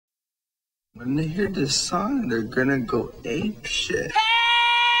When they hear this song, they're gonna go ape shit.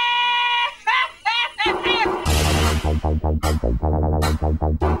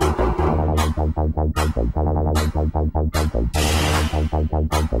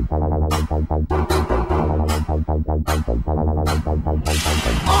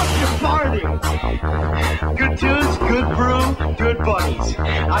 Awesome party! Good tunes, good brew, good buddies.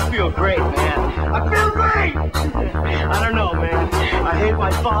 I feel great, man. I feel great! I don't know, man. I hate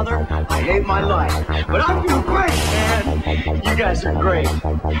my father, I hate my life. But I feel great, man. You guys are great.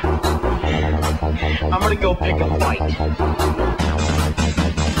 I'm gonna go pick a fight.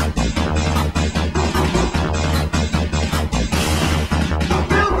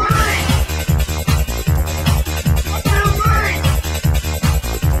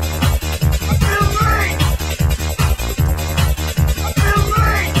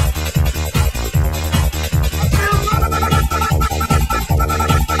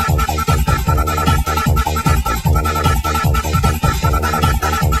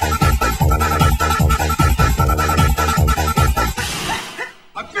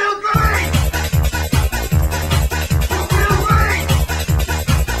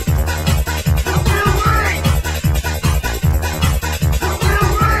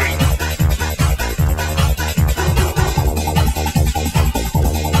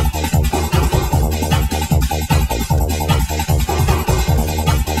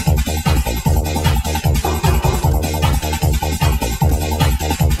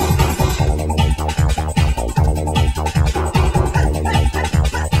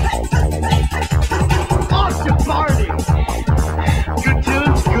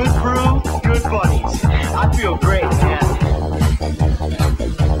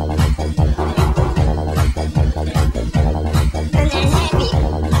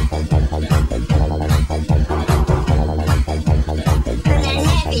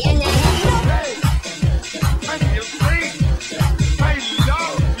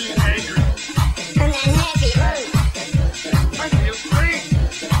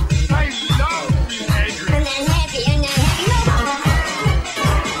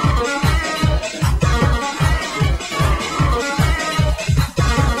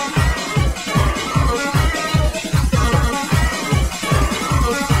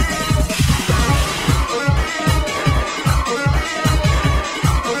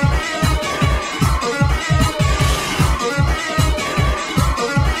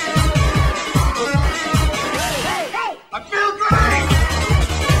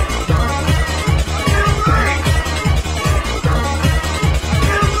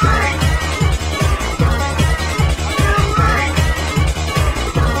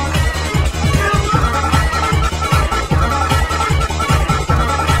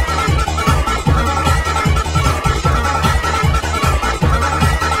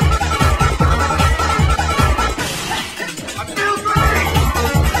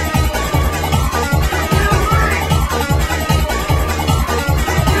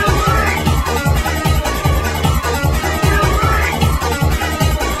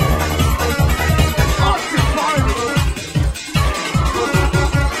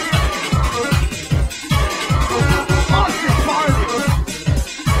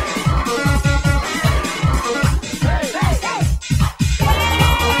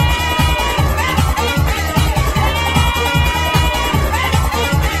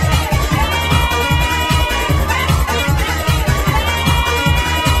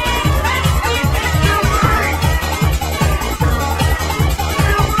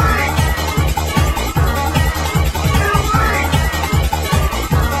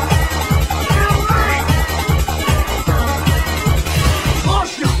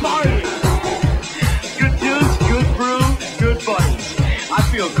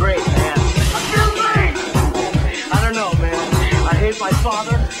 My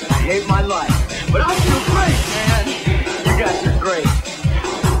father, I hate my life, but I feel great, man. You guys are great.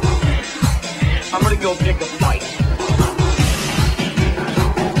 I'm gonna go pick a fight.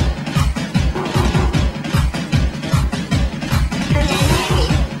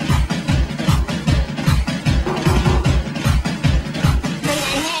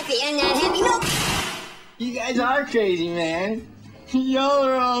 You guys are crazy, man. Y'all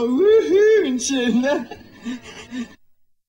are all woohoo and shit.